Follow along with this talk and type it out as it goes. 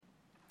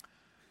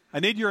I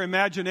need your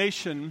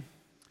imagination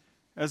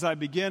as I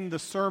begin the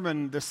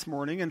sermon this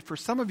morning, and for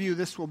some of you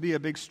this will be a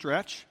big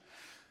stretch,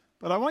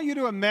 but I want you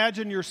to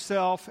imagine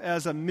yourself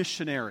as a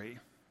missionary.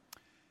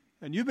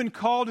 And you've been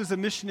called as a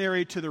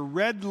missionary to the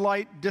red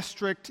light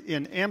district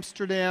in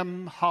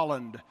Amsterdam,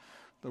 Holland,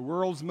 the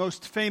world's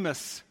most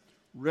famous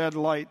red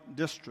light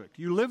district.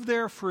 You live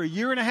there for a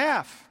year and a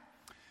half.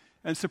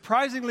 And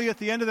surprisingly, at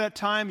the end of that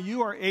time,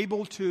 you are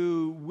able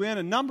to win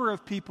a number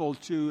of people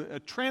to a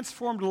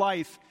transformed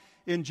life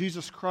in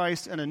Jesus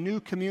Christ, and a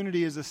new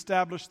community is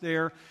established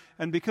there.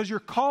 And because your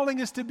calling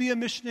is to be a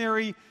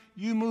missionary,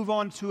 you move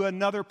on to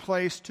another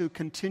place to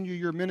continue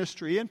your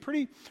ministry. And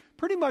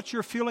pretty much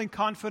you're feeling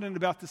confident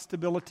about the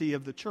stability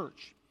of the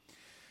church.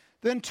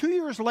 Then 2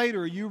 years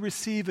later, you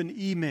receive an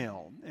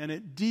email, and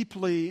it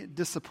deeply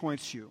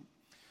disappoints you.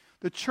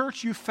 The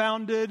church you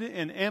founded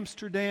in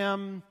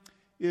Amsterdam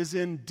is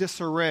in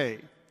disarray.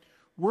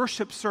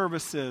 Worship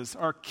services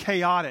are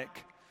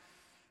chaotic.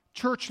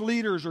 Church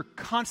leaders are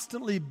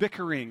constantly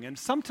bickering, and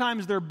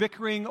sometimes they're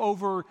bickering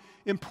over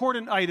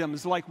important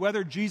items like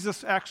whether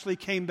Jesus actually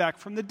came back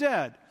from the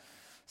dead.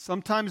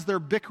 Sometimes they're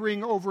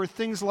bickering over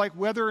things like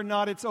whether or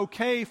not it's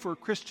okay for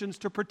Christians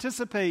to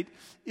participate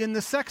in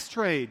the sex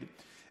trade.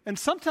 And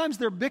sometimes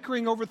they're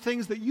bickering over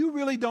things that you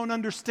really don't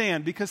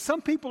understand, because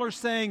some people are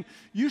saying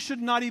you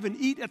should not even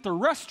eat at the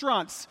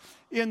restaurants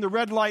in the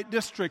red light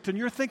district. And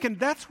you're thinking,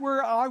 that's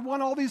where I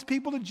want all these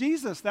people to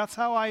Jesus. That's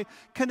how I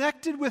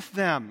connected with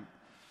them.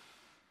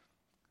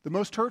 The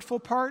most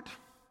hurtful part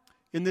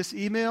in this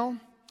email,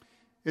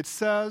 it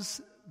says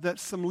that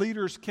some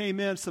leaders came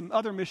in, some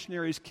other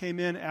missionaries came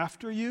in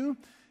after you,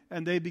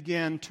 and they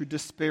began to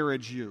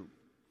disparage you.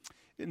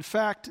 In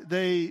fact,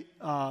 they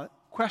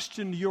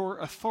questioned your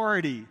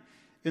authority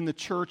in the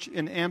church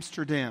in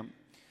Amsterdam.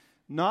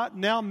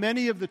 Now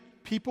many of the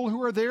people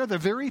who are there, the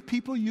very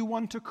people you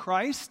won to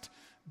Christ,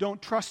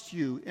 don't trust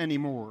you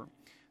anymore.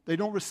 They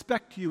don't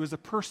respect you as a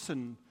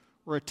person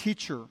or a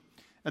teacher,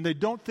 and they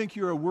don't think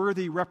you're a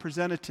worthy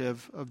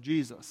representative of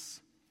Jesus.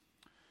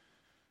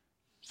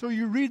 So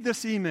you read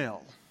this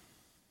email,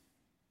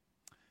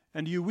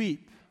 and you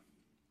weep,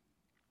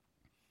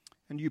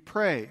 and you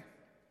pray,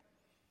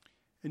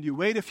 and you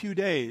wait a few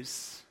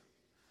days,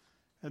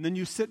 and then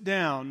you sit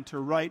down to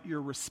write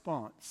your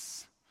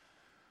response.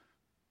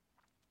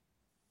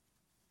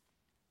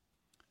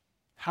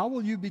 How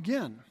will you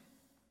begin?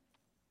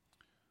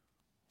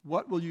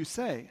 What will you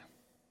say?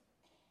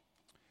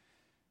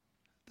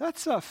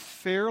 That's a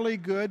fairly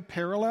good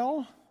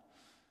parallel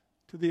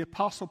to the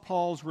Apostle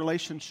Paul's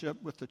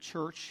relationship with the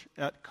church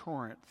at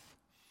Corinth.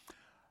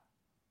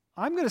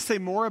 I'm going to say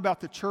more about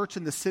the church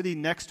in the city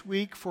next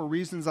week for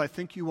reasons I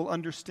think you will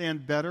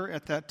understand better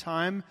at that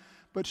time.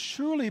 But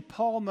surely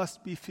Paul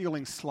must be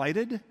feeling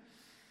slighted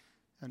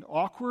and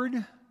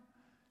awkward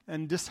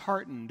and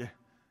disheartened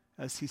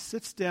as he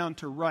sits down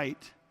to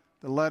write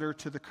the letter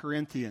to the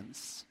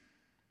Corinthians.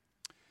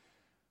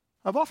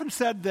 I've often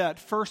said that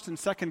 1st and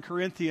 2nd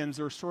Corinthians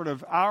are sort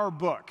of our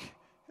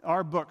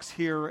books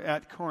here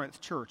at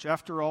Corinth Church.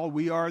 After all,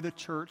 we are the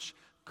church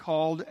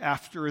called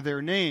after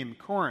their name,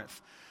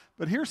 Corinth.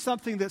 But here's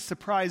something that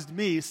surprised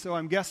me, so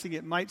I'm guessing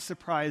it might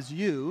surprise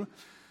you.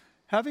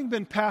 Having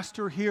been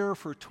pastor here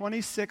for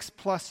 26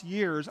 plus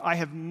years, I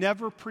have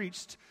never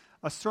preached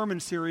a sermon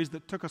series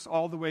that took us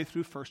all the way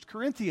through 1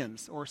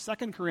 Corinthians or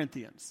 2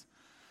 Corinthians.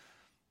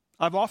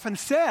 I've often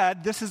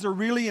said this is a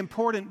really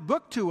important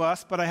book to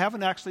us, but I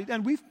haven't actually,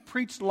 and we've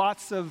preached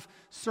lots of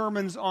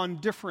sermons on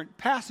different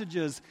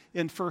passages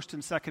in 1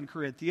 and 2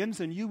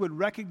 Corinthians, and you would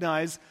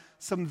recognize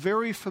some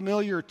very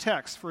familiar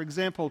texts. For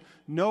example,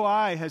 no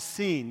eye has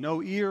seen,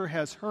 no ear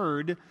has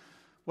heard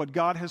what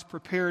God has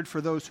prepared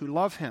for those who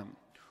love him.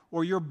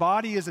 Or your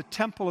body is a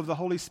temple of the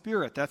Holy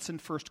Spirit. That's in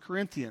 1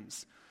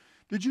 Corinthians.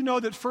 Did you know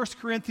that 1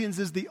 Corinthians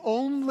is the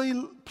only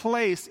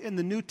place in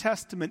the New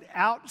Testament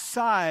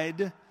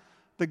outside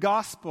the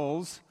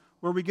Gospels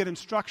where we get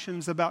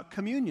instructions about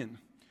communion?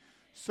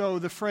 So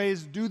the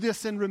phrase, "do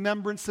this in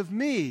remembrance of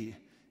me,"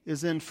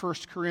 is in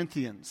 1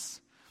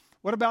 Corinthians.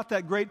 What about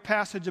that great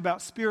passage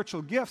about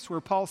spiritual gifts where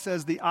Paul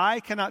says, "the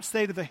eye cannot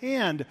say to the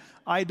hand,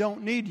 'I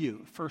don't need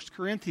you,'" 1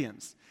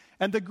 Corinthians.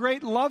 And the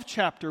great love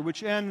chapter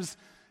which ends,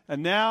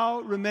 "And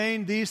now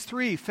remain these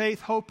three,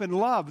 faith, hope, and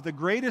love. The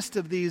greatest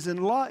of these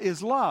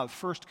is love,"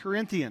 1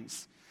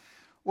 Corinthians.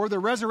 Or the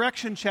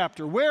resurrection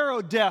chapter, "Where,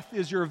 O death,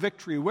 is your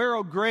victory? Where,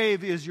 O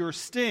grave, is your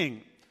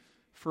sting?"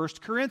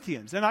 1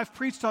 Corinthians. And I've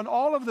preached on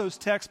all of those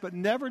texts, but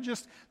never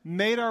just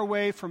made our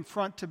way from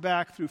front to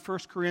back through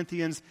 1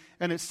 Corinthians,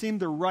 and it seemed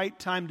the right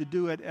time to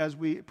do it as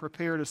we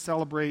prepare to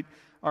celebrate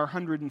our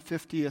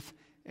 150th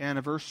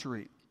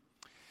anniversary.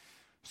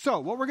 So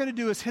what we're going to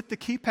do is hit the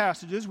key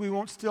passages. We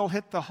won't still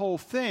hit the whole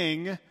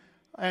thing.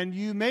 And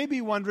you may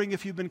be wondering,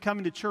 if you've been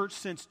coming to church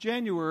since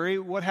January,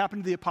 what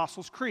happened to the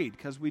Apostles' Creed?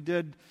 Because we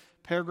did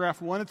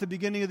paragraph 1 at the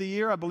beginning of the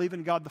year, I believe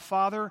in God the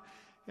Father.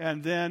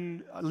 And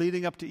then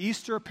leading up to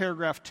Easter,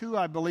 paragraph 2,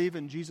 I believe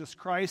in Jesus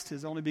Christ,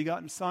 his only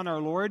begotten Son, our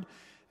Lord.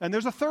 And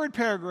there's a third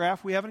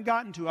paragraph we haven't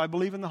gotten to, I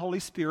believe in the Holy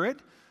Spirit.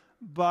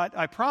 but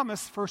I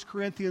promise 1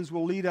 Corinthians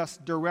will lead us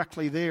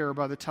directly there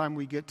by the time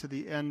we get to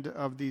the end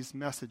of these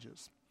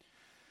messages.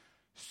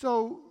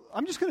 So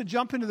I'm just going to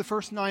jump into the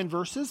first 9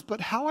 verses,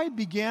 but how I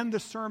began the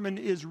sermon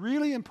is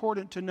really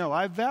important to know.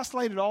 I've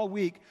vacillated all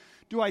week.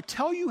 Do I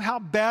tell you how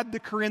bad the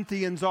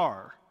Corinthians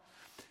are?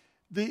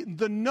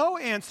 The no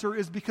answer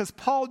is because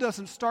Paul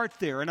doesn't start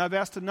there. And I've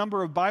asked a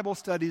number of Bible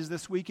studies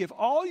this week, if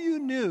all you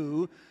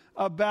knew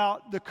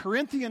about the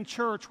Corinthian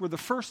church were the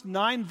first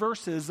 9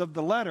 verses of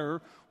the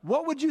letter,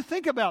 what would you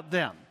think about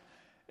them?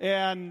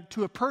 And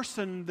to a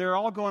person, they're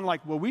all going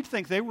like, well, we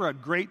think they were a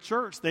great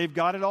church. They've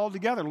got it all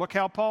together. Look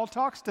how Paul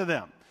talks to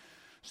them.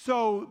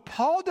 So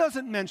Paul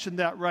doesn't mention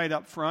that right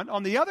up front.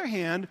 On the other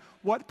hand,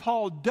 what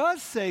Paul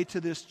does say to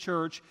this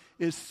church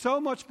is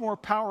so much more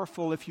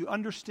powerful if you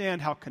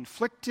understand how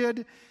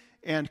conflicted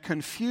and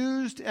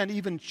confused and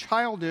even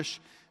childish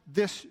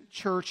this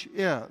church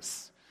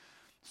is.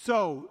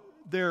 So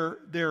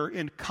they're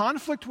in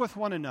conflict with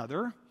one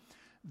another.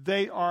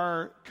 They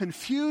are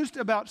confused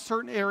about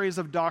certain areas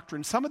of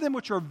doctrine, some of them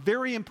which are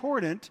very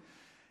important,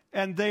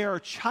 and they are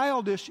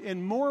childish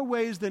in more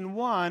ways than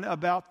one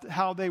about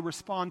how they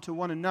respond to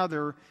one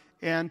another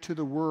and to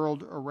the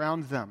world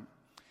around them.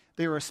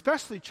 They are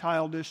especially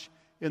childish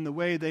in the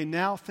way they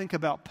now think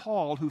about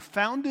Paul, who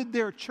founded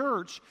their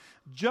church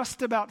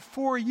just about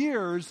 4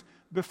 years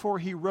before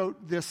he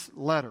wrote this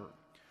letter.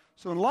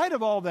 So in light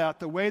of all that,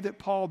 the way that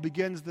Paul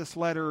begins this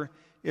letter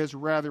is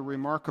rather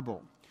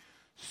remarkable.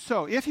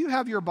 So if you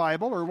have your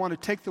Bible or want to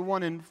take the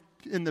one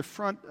in the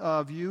front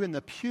of you in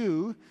the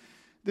pew,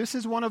 this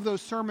is one of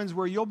those sermons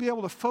where you'll be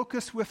able to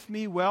focus with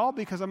me well,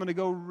 because I'm going to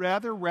go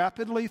rather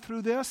rapidly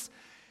through this.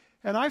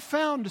 And I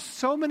found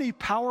so many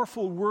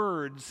powerful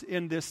words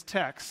in this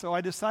text, so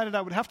I decided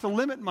I would have to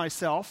limit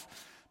myself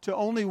to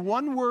only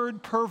one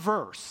word per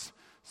verse.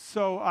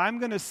 So I'm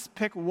going to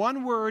pick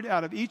one word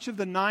out of each of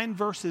the 9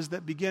 verses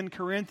that begin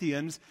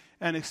Corinthians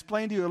and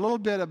explain to you a little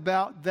bit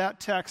about that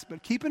text.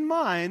 But keep in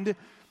mind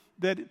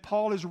that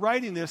Paul is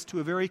writing this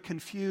to a very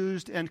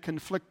confused and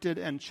conflicted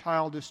and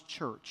childish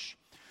church.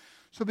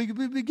 So we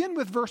begin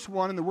with verse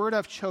 1, and the word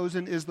I've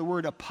chosen is the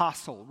word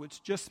apostle,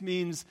 which just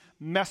means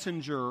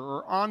messenger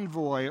or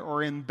envoy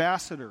or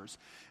ambassadors.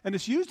 And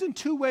it's used in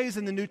 2 ways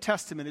in the New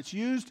Testament. It's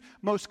used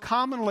most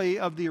commonly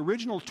of the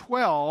original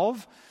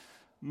 12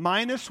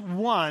 minus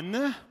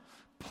 1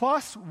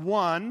 plus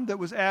 1 that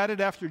was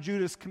added after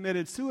Judas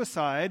committed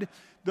suicide.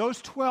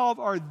 Those 12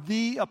 are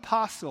the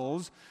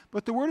apostles,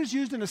 but the word is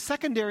used in a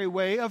secondary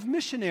way of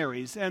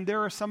missionaries, and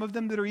there are some of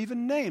them that are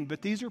even named,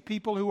 but these are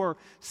people who are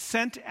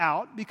sent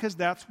out because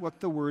that's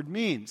what the word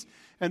means.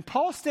 And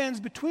Paul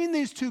stands between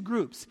these 2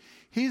 groups.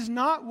 He's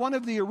not one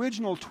of the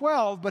original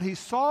 12, but he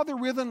saw the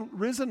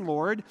risen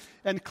Lord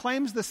and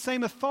claims the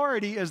same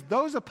authority as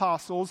those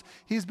apostles.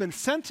 He's been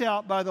sent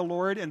out by the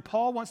Lord, and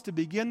Paul wants to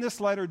begin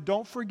this letter.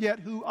 Don't forget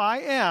who I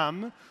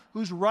am,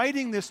 who's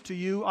writing this to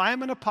you. I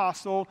am an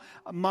apostle.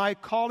 My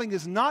calling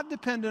is not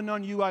dependent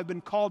on you. I've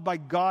been called by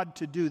God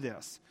to do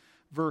this.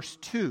 Verse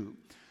 2.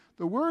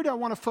 The word I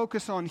want to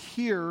focus on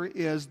here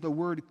is the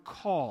word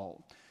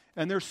call.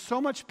 And there's so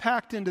much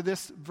packed into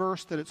this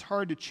verse that it's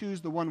hard to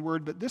choose the one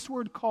word, but this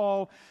word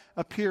call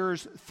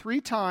appears 3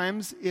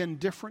 times in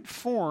different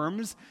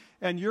forms,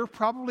 and you're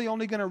probably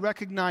only going to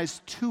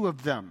recognize 2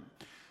 of them.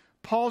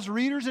 Paul's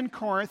readers in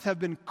Corinth have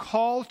been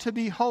called to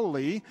be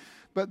holy,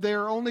 but they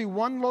are only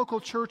one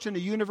local church in a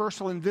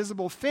universal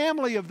invisible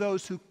family of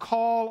those who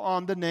call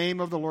on the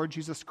name of the Lord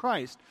Jesus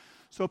Christ.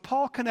 So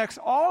Paul connects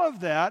all of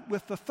that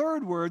with the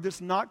 3rd word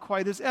that's not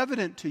quite as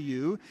evident to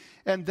you,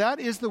 and that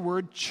is the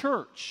word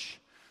church.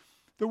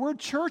 The word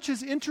church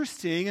is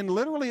interesting, and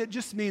literally it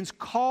just means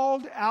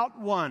called out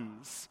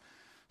ones.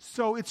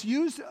 So it's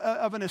used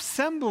of an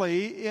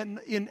assembly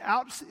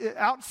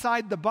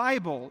outside the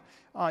Bible.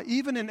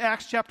 Even in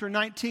Acts chapter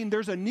 19,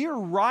 there's a near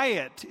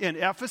riot in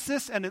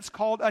Ephesus, and it's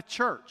called a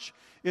church.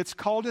 It's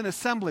called an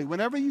assembly.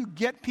 Whenever you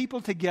get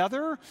people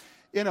together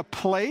in a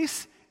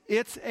place,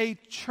 it's a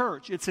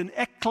church. It's an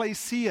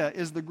ekklesia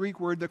is the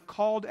Greek word, the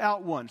called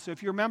out one. So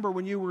if you remember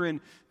when you were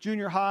in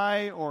junior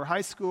high or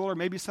high school, or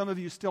maybe some of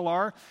you still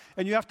are,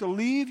 and you have to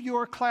leave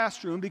your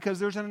classroom because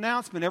there's an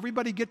announcement,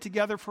 everybody get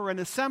together for an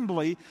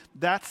assembly,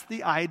 that's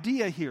the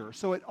idea here.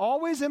 So it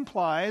always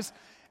implies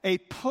a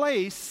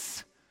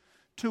place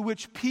to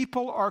which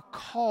people are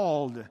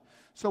called.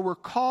 So we're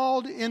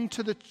called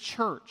into the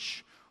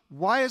church.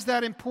 Why is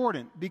that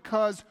important?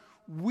 Because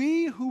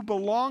we who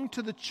belong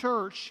to the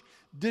church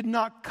did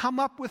not come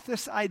up with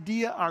this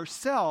idea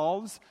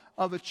ourselves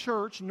of a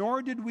church,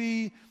 nor did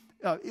we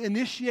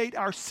initiate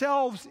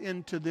ourselves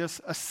into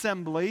this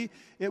assembly.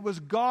 It was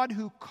God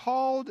who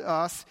called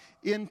us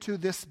into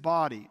this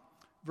body.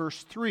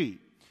 Verse 3.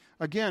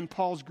 Again,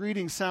 Paul's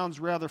greeting sounds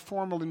rather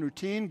formal and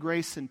routine,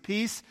 grace and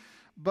peace,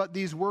 but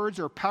these words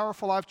are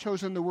powerful. I've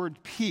chosen the word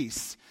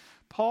peace.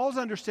 Paul's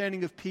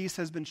understanding of peace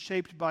has been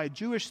shaped by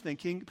Jewish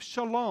thinking.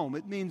 Shalom,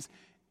 it means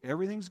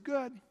everything's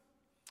good,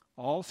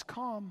 all's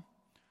calm,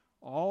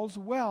 all's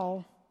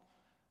well,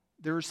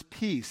 there's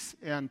peace.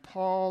 And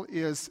Paul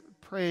is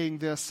praying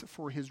this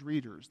for his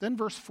readers. Then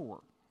verse 4.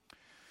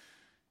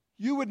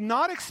 You would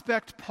not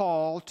expect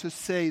Paul to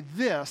say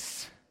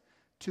this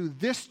to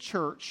this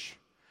church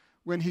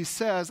when he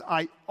says,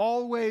 I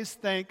always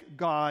thank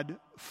God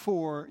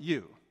for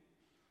you.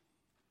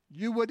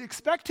 You would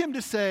expect him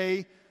to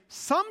say,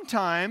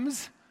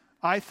 sometimes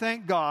I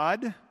thank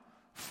God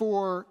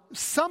for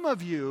some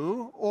of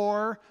you,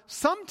 or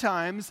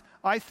sometimes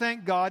I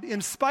thank God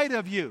in spite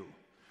of you.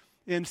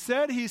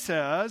 Instead, he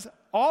says,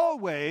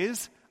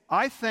 always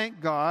I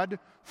thank God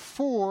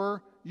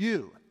for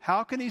you.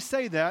 How can he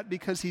say that?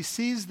 Because he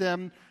sees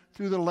them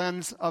through the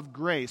lens of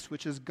grace,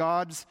 which is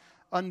God's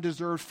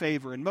undeserved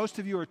favor. And most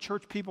of you are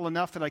church people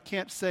enough that I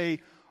can't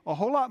say a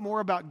whole lot more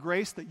about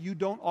grace that you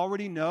don't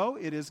already know.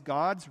 It is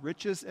God's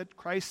riches at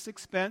Christ's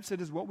expense.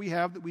 It is what we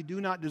have that we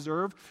do not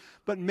deserve.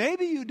 But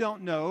maybe you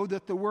don't know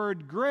that the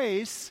word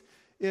grace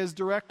is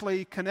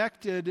directly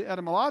connected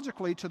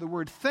etymologically to the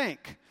word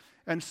thank.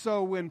 And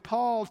so when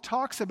Paul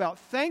talks about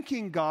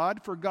thanking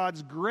God for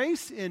God's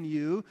grace in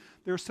you,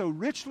 they're so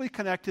richly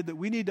connected that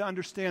we need to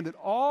understand that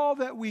all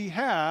that we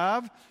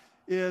have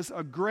is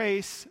a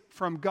grace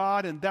from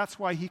God, and that's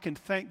why he can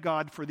thank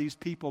God for these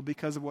people,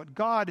 because of what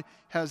God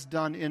has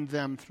done in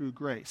them through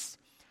grace.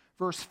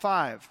 Verse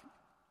 5,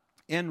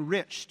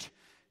 enriched.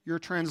 Your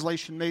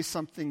translation may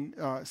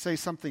say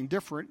something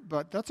different,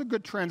 but that's a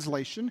good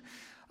translation.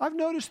 I've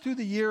noticed through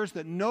the years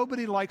that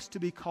nobody likes to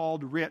be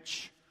called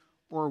rich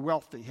or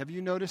wealthy. Have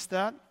you noticed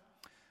that?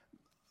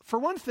 For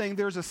one thing,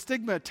 there's a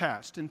stigma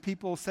attached, and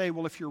people say,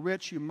 well, if you're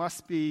rich, you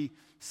must be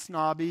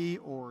snobby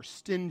or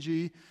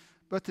stingy.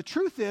 But the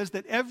truth is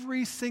that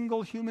every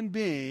single human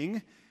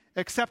being,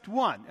 except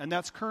one, and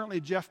that's currently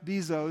Jeff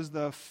Bezos,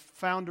 the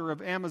founder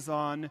of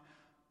Amazon,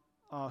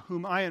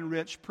 whom I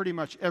enrich pretty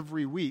much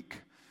every week.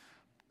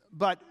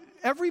 But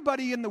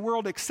everybody in the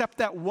world except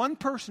that one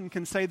person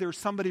can say there's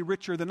somebody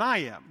richer than I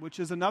am, which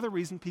is another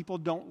reason people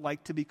don't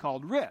like to be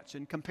called rich.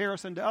 In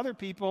comparison to other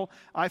people,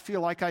 I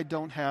feel like I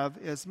don't have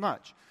as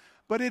much.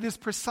 But it is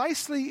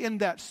precisely in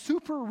that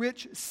super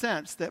rich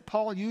sense that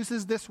Paul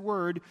uses this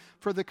word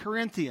for the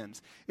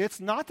Corinthians. It's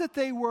not that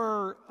they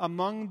were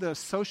among the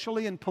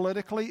socially and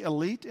politically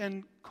elite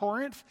in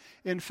Corinth.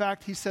 In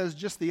fact, he says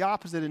just the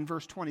opposite in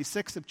verse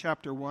 26 of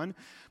chapter 1.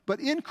 But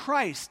in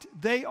Christ,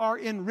 they are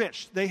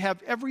enriched. They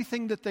have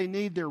everything that they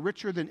need. They're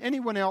richer than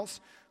anyone else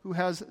who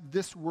has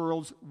this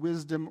world's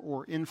wisdom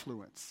or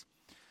influence.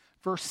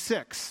 Verse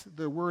 6,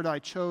 the word I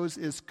chose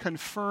is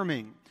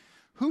confirming.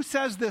 Who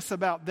says this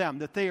about them,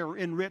 that they are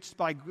enriched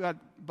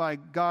by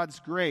God's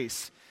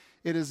grace?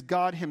 It is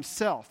God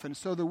himself. And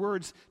so the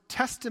words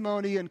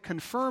testimony and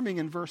confirming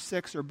in verse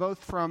 6 are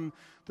both from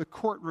the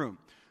courtroom.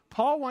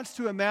 Paul wants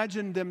to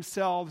imagine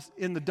themselves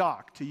in the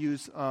dock, to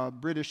use a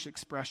British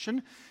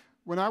expression.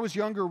 When I was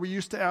younger, we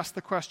used to ask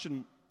the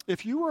question,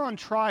 if you were on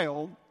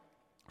trial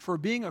for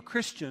being a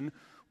Christian,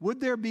 would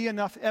there be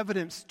enough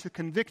evidence to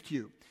convict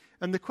you?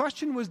 And the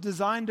question was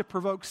designed to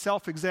provoke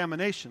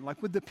self-examination.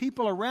 Like, would the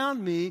people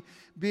around me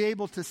be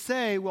able to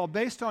say, well,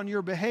 based on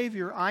your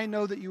behavior, I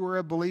know that you are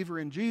a believer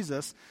in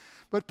Jesus.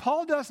 But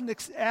Paul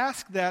doesn't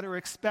ask that or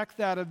expect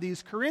that of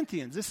these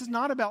Corinthians. This is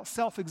not about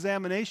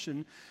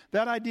self-examination.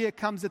 That idea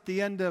comes at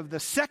the end of the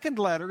second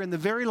letter, in the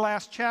very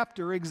last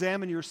chapter,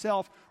 examine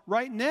yourself.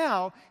 Right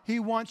now,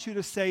 he wants you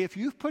to say, if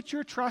you've put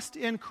your trust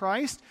in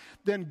Christ,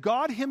 then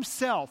God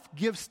himself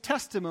gives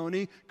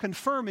testimony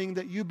confirming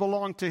that you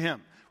belong to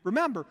him.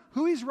 Remember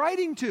who he's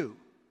writing to.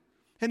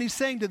 And he's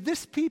saying to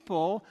this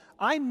people,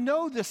 I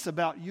know this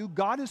about you.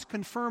 God is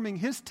confirming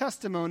his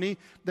testimony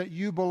that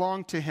you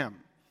belong to him.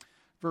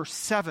 Verse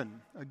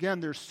 7, again,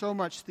 there's so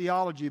much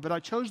theology, but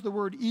I chose the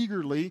word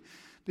eagerly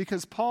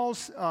because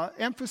Paul's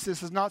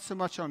emphasis is not so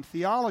much on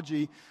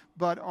theology,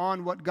 but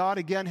on what God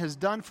again has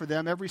done for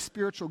them. Every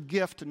spiritual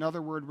gift,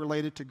 another word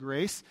related to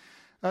grace.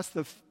 That's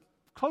the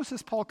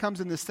closest Paul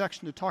comes in this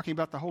section to talking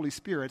about the Holy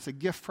Spirit. It's a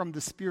gift from the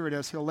Spirit,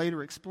 as he'll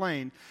later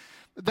explain.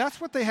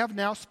 That's what they have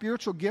now,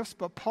 spiritual gifts,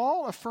 but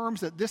Paul affirms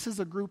that this is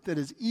a group that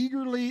is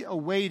eagerly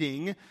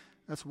awaiting,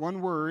 that's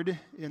one word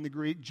in the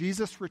Greek,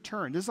 Jesus'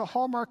 return. This is a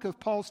hallmark of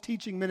Paul's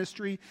teaching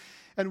ministry,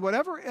 and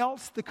whatever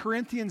else the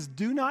Corinthians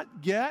do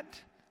not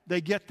get,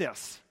 they get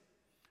this.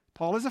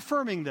 Paul is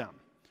affirming them.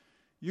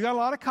 You got a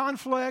lot of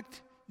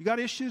conflict, you got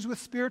issues with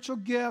spiritual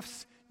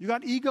gifts, you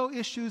got ego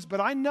issues,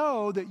 but I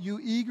know that you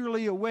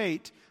eagerly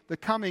await the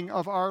coming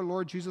of our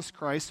Lord Jesus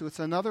Christ, so it's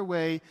another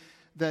way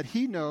that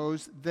he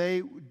knows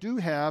they do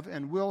have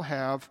and will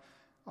have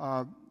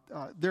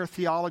their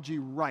theology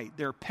right.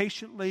 They're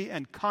patiently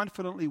and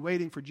confidently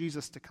waiting for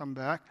Jesus to come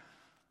back.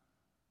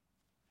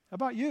 How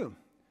about you?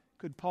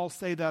 Could Paul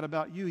say that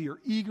about you?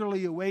 You're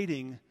eagerly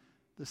awaiting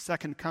the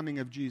second coming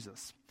of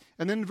Jesus.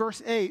 And then in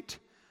verse 8,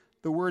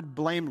 the word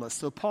blameless.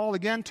 So Paul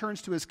again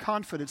turns to his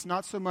confidence,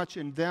 not so much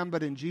in them,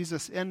 but in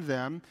Jesus in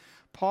them.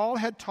 Paul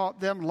had taught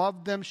them,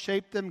 loved them,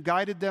 shaped them,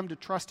 guided them to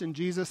trust in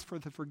Jesus for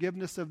the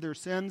forgiveness of their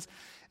sins.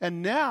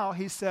 And now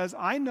he says,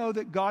 I know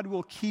that God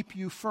will keep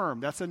you firm.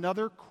 That's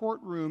another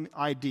courtroom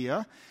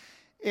idea.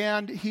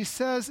 And he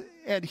says,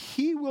 and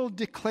he will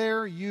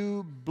declare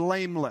you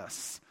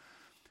blameless.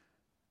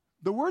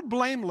 The word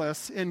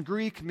blameless in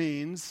Greek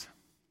means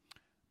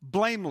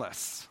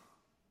blameless.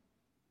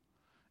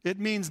 It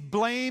means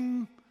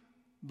blameless.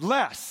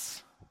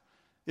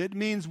 It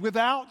means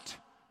without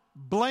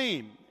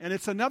blame. And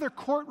it's another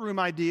courtroom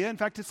idea. In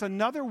fact, it's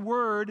another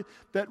word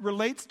that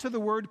relates to the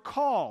word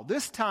call.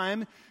 This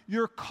time,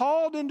 you're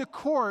called into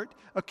court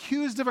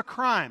accused of a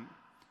crime.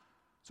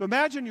 So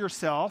imagine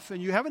yourself,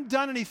 and you haven't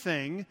done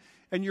anything,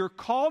 and you're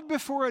called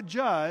before a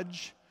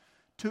judge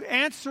to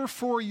answer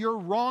for your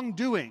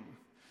wrongdoing.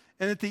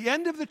 And at the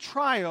end of the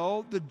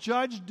trial, the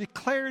judge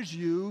declares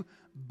you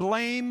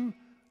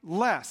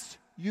blameless.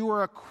 You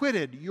are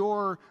acquitted.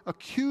 Your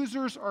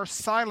accusers are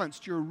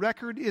silenced. Your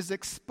record is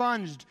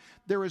expunged.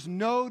 There is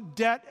no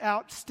debt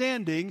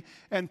outstanding.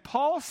 And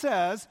Paul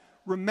says,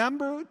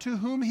 remember to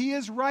whom he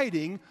is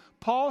writing.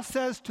 Paul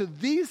says to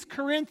these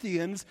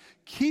Corinthians,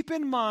 keep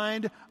in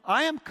mind,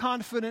 I am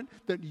confident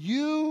that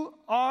you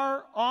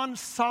are on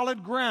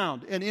solid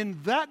ground. And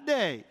in that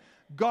day,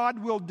 God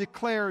will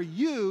declare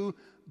you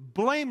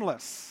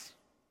blameless.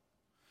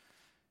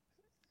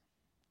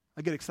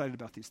 I get excited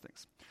about these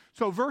things.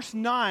 So verse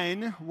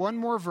 9, one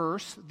more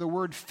verse, the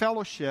word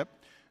fellowship.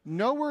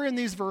 Nowhere in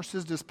these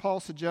verses does Paul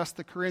suggest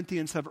the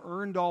Corinthians have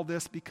earned all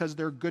this because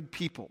they're good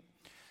people.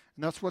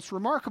 And that's what's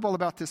remarkable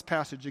about this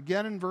passage.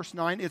 Again, in verse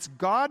 9, it's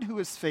God who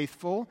is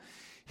faithful.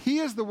 He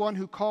is the one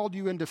who called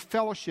you into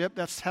fellowship.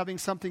 That's having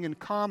something in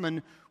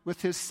common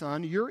with his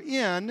Son. You're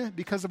in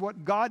because of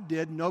what God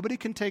did. Nobody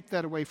can take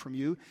that away from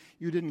you.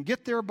 You didn't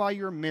get there by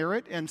your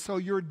merit, and so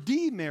your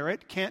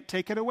demerit can't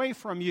take it away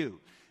from you.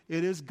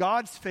 It is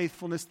God's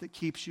faithfulness that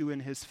keeps you in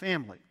his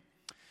family.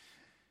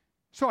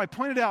 So I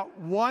pointed out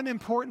one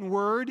important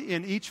word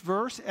in each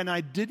verse, and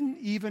I didn't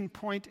even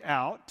point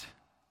out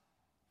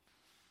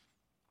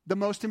the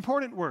most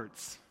important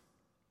words,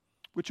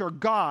 which are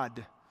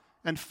God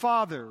and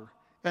Father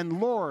and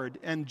Lord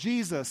and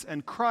Jesus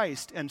and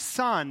Christ and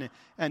Son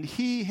and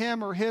he,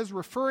 him, or his,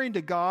 referring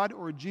to God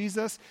or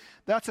Jesus.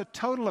 That's a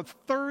total of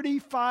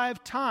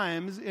 35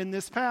 times in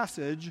this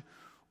passage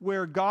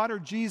where God or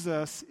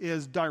Jesus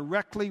is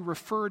directly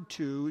referred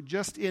to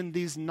just in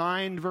these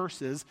 9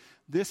 verses.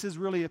 This is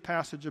really a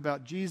passage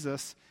about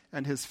Jesus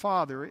and his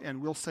Father,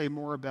 and we'll say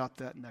more about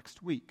that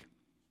next week.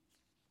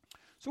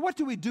 So what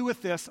do we do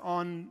with this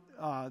on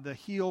the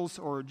heels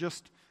or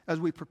just as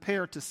we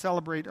prepare to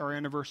celebrate our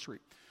anniversary?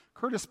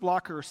 Curtis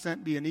Blocker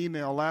sent me an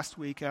email last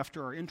week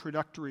after our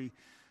introductory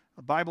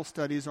Bible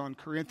studies on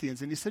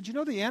Corinthians, and he said,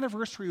 the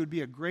anniversary would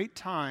be a great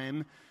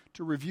time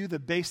to review the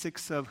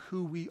basics of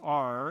who we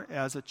are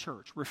as a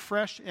church.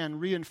 Refresh and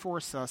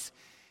reinforce us,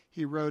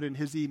 he wrote in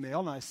his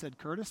email. And I said,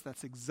 Curtis,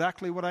 that's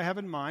exactly what I have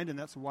in mind, and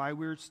that's why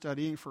we're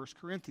studying 1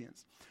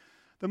 Corinthians.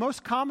 The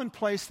most common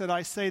place that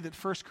I say that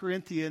 1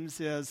 Corinthians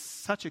is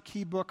such a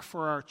key book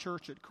for our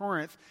church at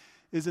Corinth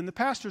is in the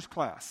pastor's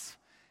class.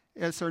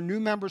 It's our new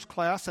members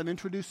class. I'm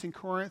introducing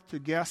Corinth to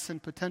guests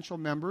and potential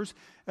members.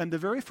 And the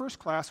very first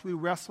class, we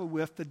wrestle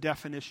with the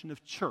definition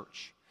of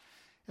church.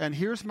 And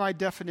here's my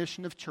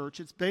definition of church.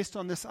 It's based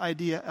on this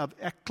idea of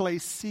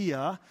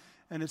ecclesia,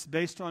 and it's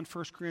based on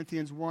 1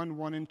 Corinthians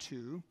 1 and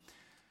 2.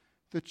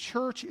 The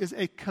church is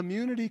a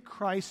community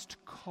Christ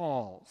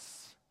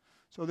calls.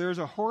 So there's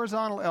a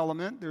horizontal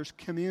element, there's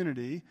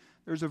community.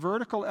 There's a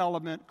vertical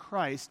element,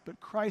 Christ, but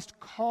Christ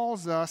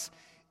calls us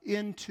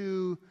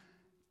into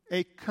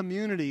a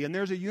community. And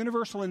there's a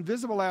universal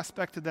invisible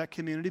aspect of that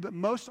community, but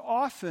most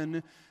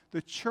often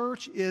the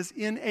church is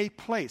in a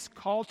place,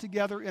 called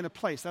together in a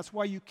place. That's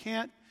why you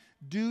can't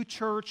do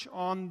church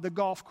on the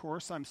golf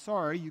course. I'm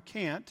sorry, you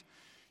can't.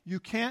 You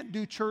can't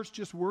do church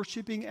just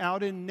worshiping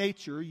out in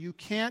nature. You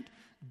can't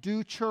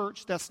do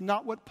church. That's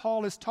not what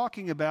Paul is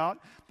talking about,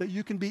 that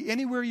you can be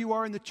anywhere you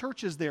are and the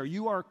church is there.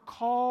 You are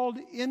called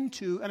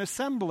into an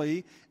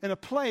assembly in a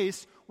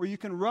place where you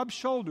can rub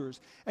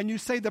shoulders. And you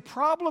say the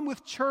problem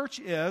with church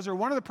is, or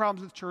one of the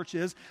problems with church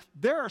is,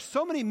 there are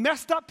so many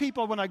messed up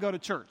people when I go to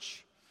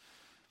church.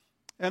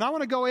 And I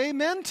want to go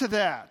amen to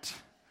that.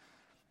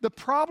 The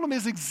problem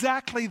is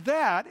exactly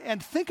that.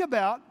 And think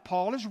about,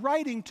 Paul is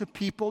writing to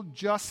people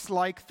just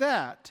like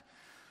that.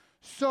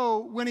 So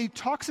when he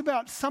talks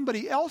about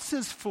somebody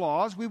else's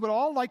flaws, we would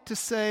all like to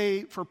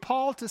say, for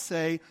Paul to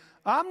say,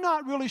 I'm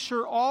not really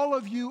sure all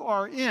of you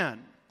are in.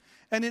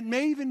 And it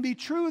may even be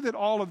true that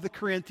all of the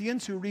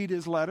Corinthians who read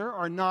his letter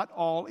are not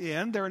all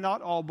in. They're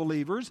not all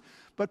believers.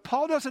 But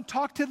Paul doesn't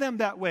talk to them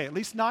that way, at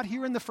least not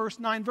here in the first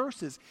 9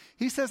 verses.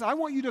 He says, I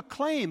want you to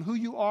claim who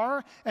you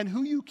are and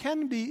who you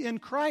can be in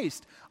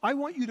Christ. I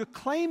want you to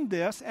claim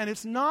this, and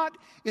it's not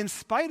in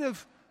spite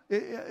of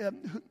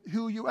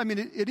who you,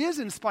 it is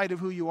in spite of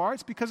who you are.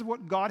 It's because of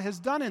what God has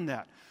done in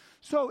that.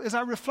 So as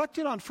I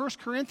reflected on 1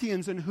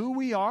 Corinthians and who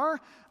we are,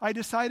 I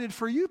decided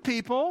for you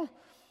people,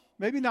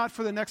 maybe not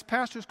for the next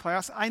pastor's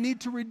class, I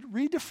need to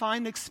redefine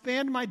and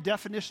expand my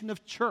definition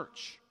of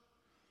church.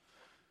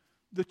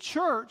 The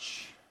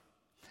church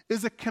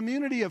is a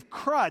community of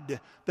crud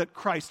that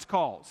Christ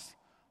calls.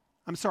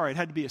 I'm sorry, it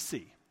had to be a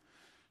C.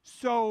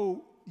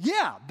 So,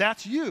 yeah,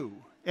 that's you.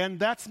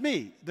 And that's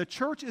me. The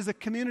church is a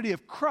community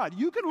of crud.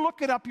 You can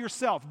look it up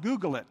yourself.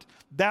 Google it.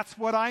 That's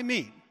what I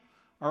mean.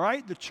 All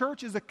right? The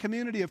church is a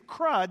community of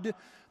crud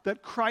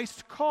that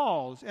Christ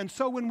calls. And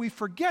so when we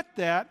forget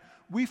that,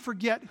 we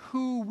forget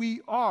who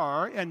we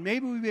are, and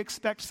maybe we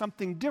expect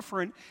something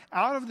different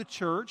out of the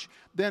church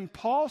than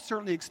Paul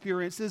certainly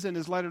experiences in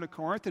his letter to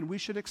Corinth, and we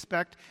should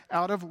expect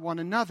out of one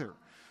another.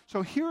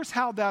 So here's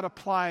how that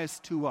applies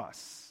to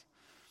us.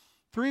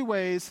 3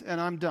 ways, and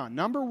I'm done.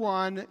 Number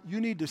 1,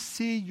 you need to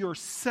see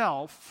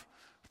yourself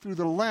through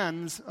the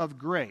lens of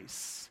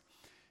grace.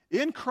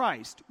 In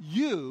Christ,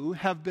 you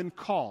have been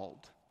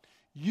called.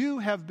 You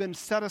have been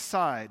set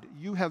aside.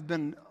 You have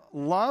been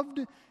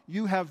loved.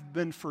 You have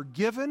been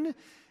forgiven.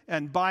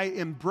 And by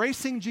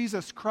embracing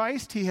Jesus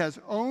Christ, he has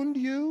owned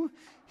you.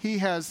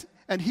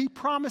 And he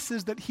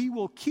promises that he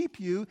will keep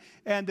you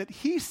and that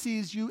he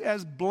sees you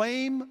as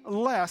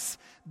blameless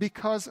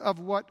because of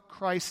what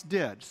Christ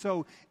did.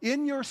 So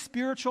in your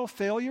spiritual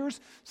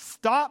failures,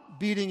 stop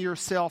beating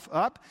yourself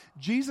up.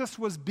 Jesus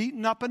was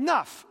beaten up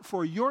enough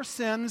for your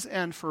sins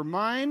and for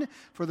mine,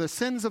 for the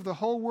sins of the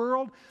whole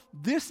world.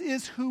 This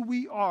is who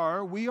we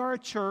are. We are a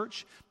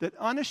church that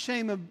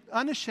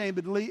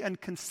unashamedly and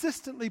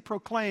consistently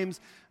proclaims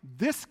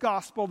this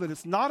gospel, that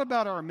it's not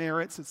about our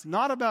merits, it's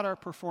not about our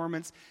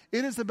performance,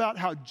 it is about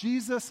how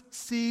Jesus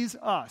sees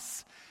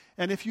us.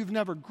 And if you've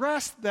never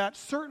grasped that,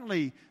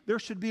 certainly there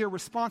should be a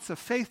response of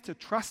faith to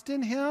trust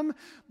in him,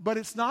 but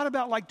it's not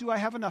about like, do I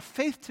have enough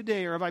faith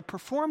today, or have I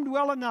performed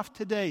well enough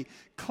today?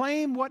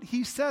 Claim what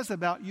he says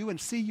about you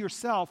and see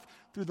yourself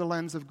through the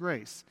lens of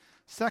grace.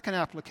 Second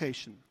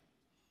application.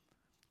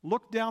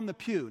 Look down the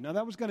pew. Now,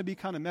 that was going to be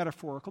kind of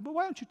metaphorical, but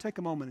why don't you take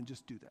a moment and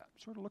just do that?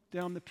 Sort of look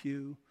down the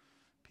pew.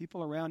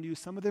 People around you,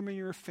 some of them are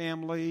your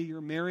family.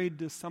 You're married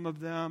to some of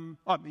them.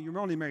 Oh, I mean, you're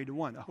only married to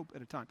one, I hope,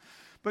 at a time.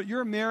 But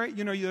you're married,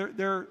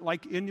 they're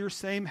like in your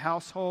same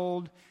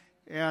household.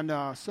 And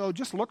so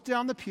just look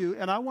down the pew,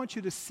 and I want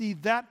you to see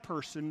that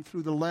person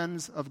through the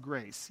lens of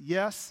grace.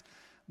 Yes,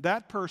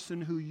 that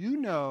person who you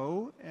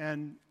know,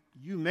 and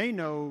you may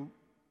know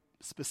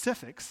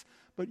specifics,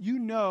 but you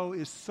know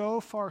is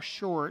so far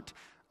short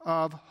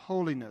of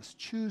holiness.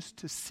 Choose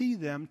to see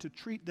them, to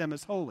treat them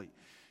as holy.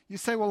 You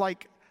say, well,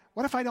 like,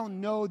 what if I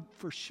don't know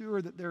for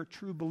sure that they're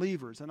true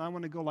believers? And I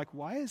want to go like,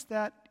 why is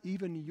that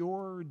even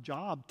your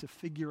job to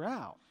figure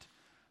out?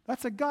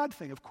 That's a God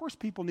thing. Of course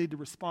people need to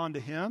respond to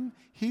him.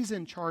 He's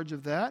in charge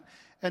of that.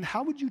 And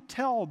how would you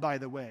tell, by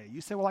the way?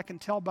 You say, well, I can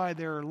tell by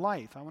their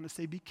life. I want to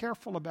say, be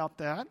careful about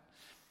that.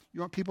 You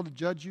want people to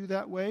judge you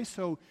that way?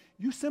 So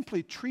you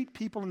simply treat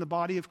people in the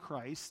body of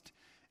Christ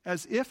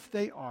as if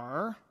they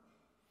are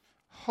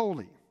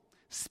holy.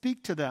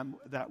 Speak to them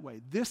that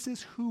way. This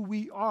is who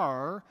we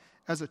are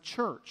as a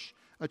church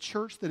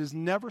that is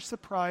never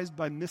surprised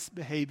by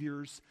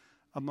misbehaviors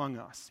among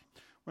us.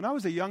 When I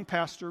was a young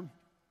pastor,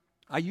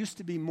 I used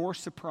to be more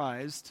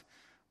surprised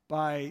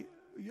by,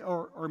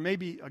 or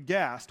maybe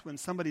aghast, when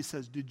somebody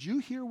says, did you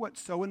hear what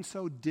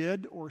so-and-so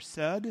did or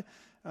said?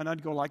 And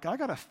I'd go like, I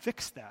got to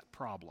fix that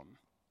problem.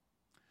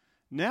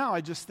 Now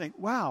I just think,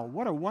 wow,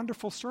 what a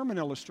wonderful sermon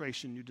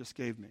illustration you just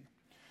gave me.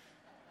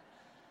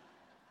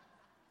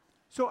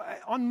 So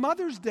on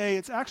Mother's Day,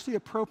 it's actually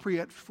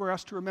appropriate for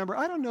us to remember,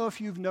 I don't know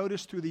if you've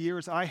noticed through the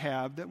years I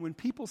have, that when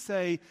people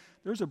say,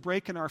 there's a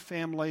break in our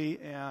family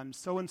and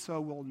so-and-so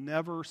will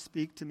never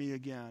speak to me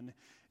again,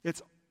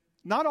 it's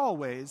not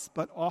always,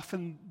 but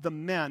often the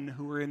men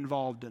who are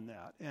involved in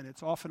that. And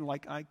it's often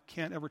like, I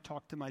can't ever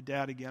talk to my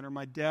dad again, or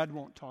my dad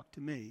won't talk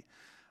to me.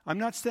 I'm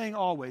not saying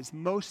always,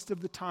 most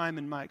of the time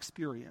in my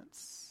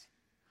experience.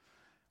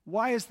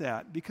 Why is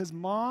that? Because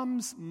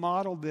moms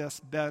model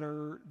this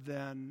better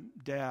than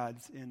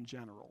dads in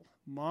general.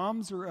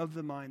 Moms are of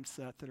the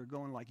mindset that are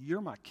going like, you're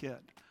my kid.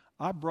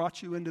 I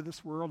brought you into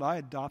this world. I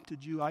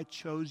adopted you. I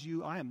chose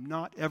you. I am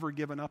not ever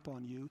giving up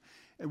on you.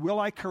 And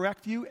will I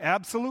correct you?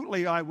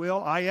 Absolutely I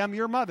will. I am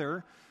your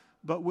mother.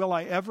 But will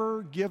I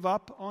ever give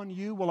up on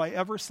you? Will I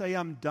ever say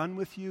I'm done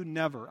with you?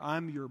 Never.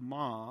 I'm your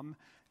mom.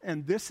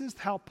 And this is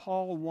how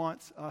Paul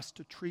wants us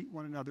to treat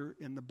one another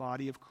in the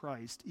body of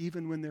Christ,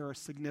 even when there are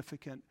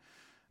significant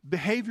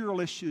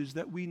behavioral issues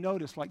that we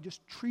notice, like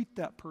just treat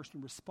that person,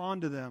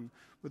 respond to them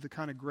with the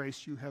kind of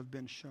grace you have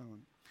been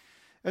shown.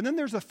 And then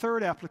there's a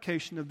third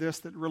application of this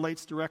that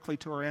relates directly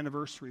to our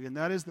anniversary, and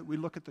that is that we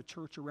look at the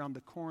church around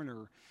the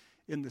corner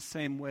in the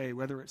same way,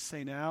 whether it's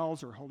St.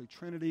 Al's or Holy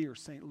Trinity or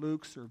St.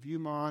 Luke's or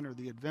Viewmont or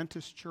the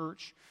Adventist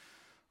Church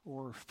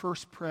or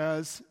First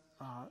Pres.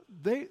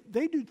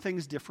 They do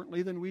things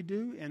differently than we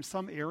do. In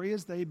some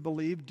areas, they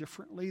believe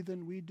differently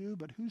than we do.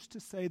 But who's to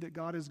say that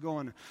God is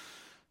going,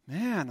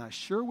 man, I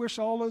sure wish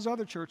all those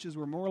other churches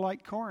were more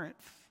like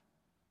Corinth?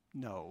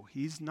 No,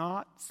 he's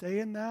not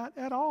saying that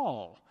at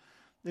all.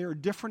 There are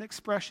different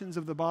expressions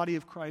of the body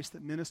of Christ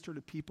that minister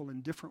to people in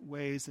different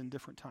ways and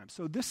different times.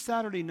 So this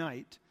Saturday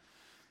night,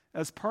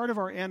 as part of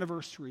our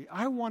anniversary,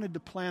 I wanted to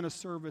plan a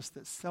service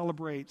that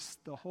celebrates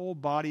the whole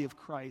body of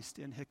Christ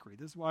in Hickory.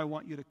 This is why I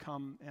want you to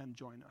come and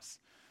join us.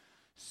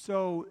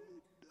 So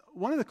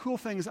one of the cool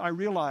things I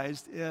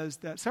realized is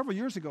that several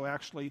years ago,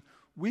 actually,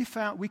 we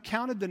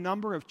counted the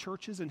number of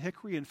churches in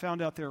Hickory and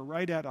found out there are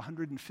right at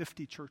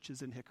 150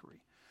 churches in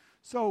Hickory.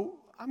 So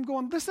I'm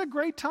going, this is a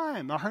great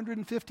time,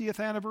 150th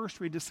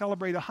anniversary, to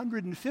celebrate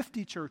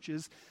 150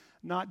 churches,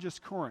 not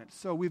just Corinth.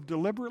 So we've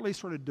deliberately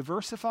sort of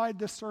diversified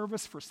this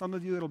service. For some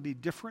of you, it'll be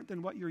different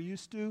than what you're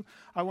used to.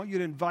 I want you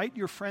to invite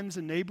your friends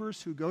and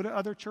neighbors who go to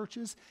other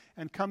churches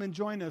and come and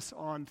join us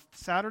on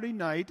Saturday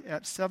night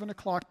at 7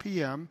 o'clock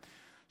p.m.,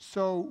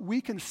 so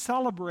we can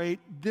celebrate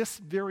this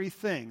very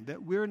thing,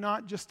 that we're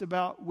not just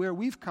about where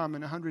we've come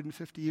in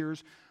 150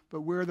 years,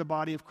 but where the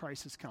body of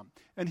Christ has come.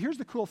 And here's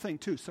the cool thing,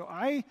 too. So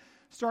I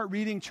start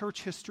reading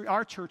church history,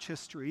 our church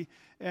history,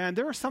 and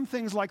there are some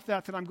things like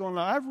that I'm going,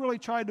 I've really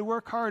tried to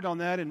work hard on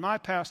that in my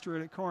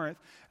pastorate at Corinth.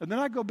 And then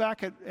I go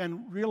back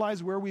and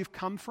realize where we've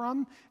come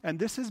from, and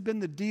this has been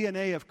the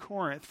DNA of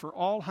Corinth for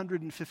all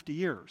 150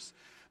 years.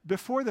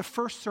 Before the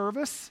first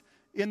service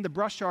in the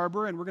brush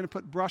arbor, and we're going to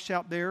put brush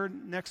out there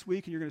next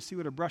week, and you're going to see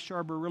what a brush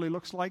arbor really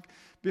looks like.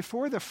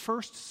 Before the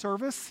first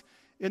service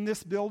in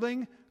this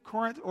building,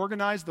 Corinth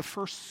organized the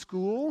first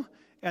school,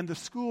 and the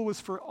school was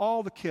for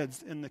all the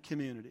kids in the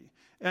community.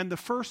 And the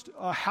first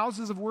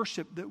houses of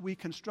worship that we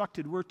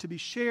constructed were to be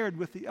shared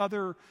with the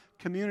other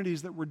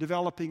communities that were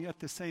developing at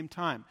the same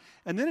time.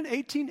 And then in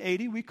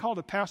 1880, we called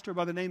a pastor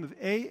by the name of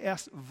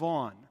A.S.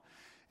 Vaughn.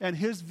 And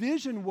his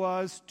vision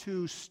was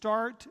to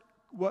start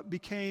what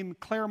became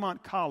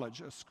Claremont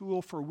College, a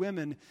school for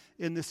women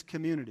in this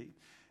community.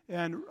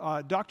 And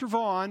Dr.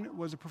 Vaughn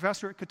was a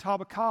professor at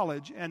Catawba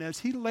College, and as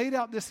he laid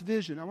out this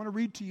vision, I want to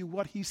read to you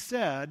what he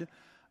said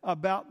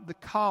about the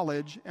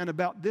college and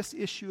about this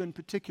issue in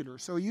particular.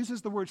 So he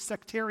uses the word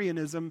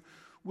sectarianism,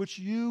 which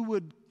you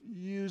would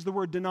use the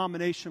word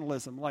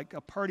denominationalism, like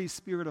a party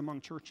spirit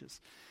among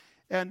churches.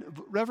 And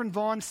Reverend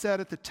Vaughn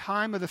said at the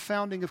time of the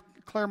founding of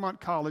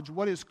Claremont College,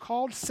 what is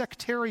called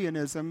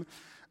sectarianism,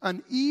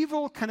 an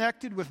evil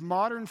connected with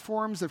modern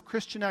forms of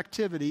Christian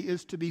activity,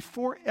 is to be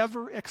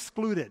forever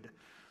excluded.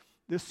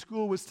 This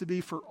school was to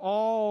be for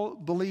all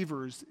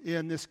believers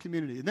in this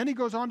community. And then he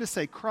goes on to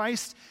say,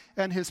 Christ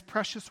and his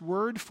precious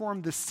word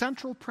form the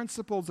central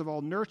principles of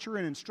all nurture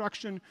and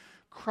instruction.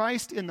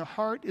 Christ in the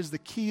heart is the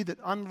key that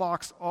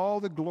unlocks all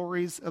the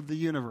glories of the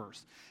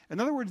universe. In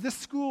other words, this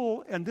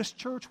school and this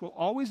church will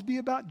always be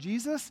about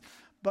Jesus,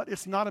 but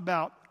it's not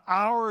about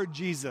our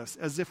Jesus,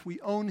 as if we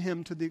own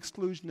him to the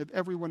exclusion of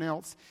everyone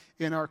else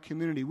in our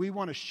community. We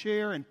want to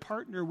share and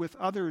partner with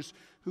others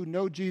who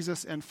know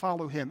Jesus and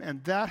follow him.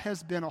 And that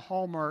has been a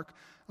hallmark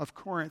of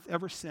Corinth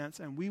ever since.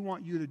 And we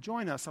want you to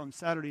join us on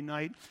Saturday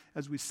night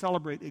as we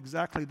celebrate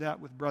exactly that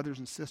with brothers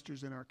and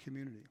sisters in our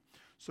community.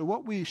 So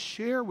what we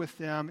share with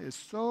them is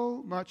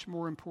so much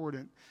more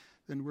important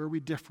than where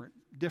we differ,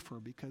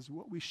 because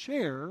what we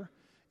share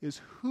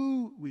is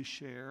who we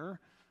share,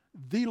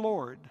 the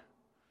Lord,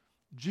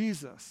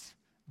 Jesus,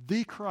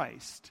 the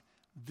Christ,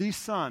 the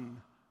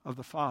Son of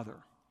the Father.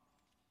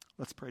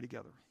 Let's pray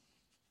together.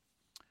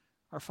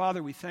 Our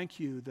Father, we thank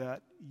you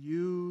that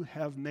you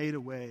have made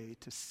a way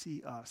to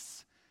see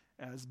us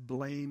as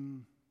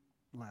blameless,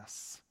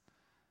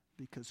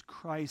 because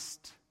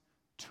Christ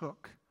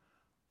took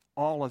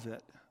all of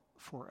it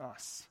for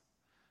us.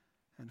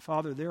 And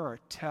Father, there are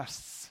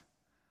tests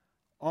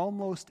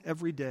almost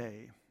every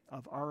day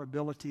of our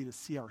ability to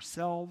see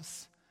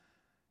ourselves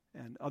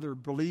and other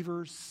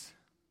believers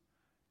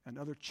and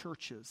other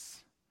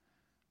churches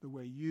the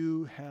way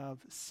you have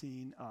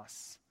seen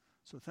us.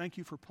 So thank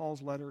you for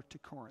Paul's letter to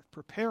Corinth.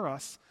 Prepare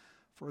us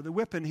for the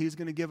whipping he's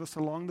going to give us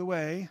along the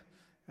way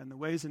and the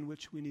ways in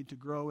which we need to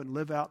grow and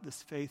live out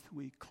this faith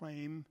we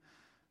claim.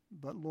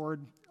 But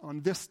Lord, on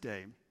this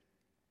day,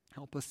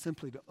 help us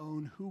simply to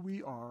own who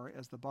we are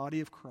as the body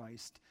of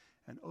Christ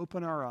and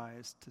open our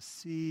eyes to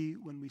see,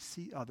 when we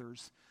see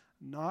others,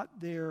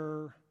 not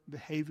their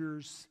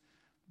behaviors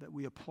that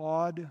we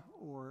applaud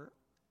or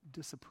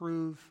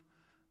disapprove,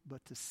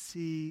 but to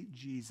see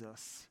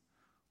Jesus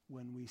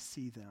when we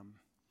see them.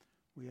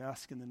 We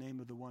ask in the name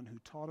of the one who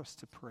taught us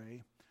to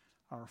pray,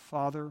 Our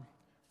Father,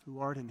 who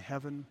art in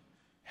heaven,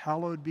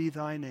 hallowed be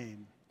thy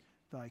name.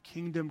 Thy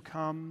kingdom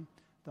come,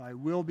 thy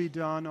will be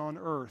done on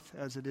earth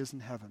as it is in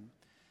heaven.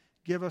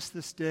 Give us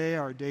this day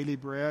our daily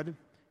bread,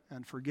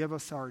 and forgive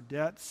us our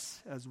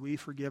debts as we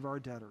forgive our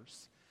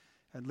debtors.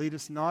 And lead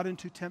us not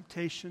into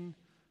temptation,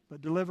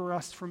 but deliver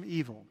us from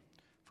evil.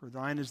 For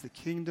thine is the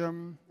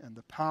kingdom and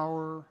the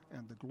power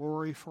and the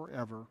glory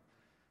forever.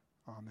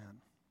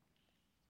 Amen.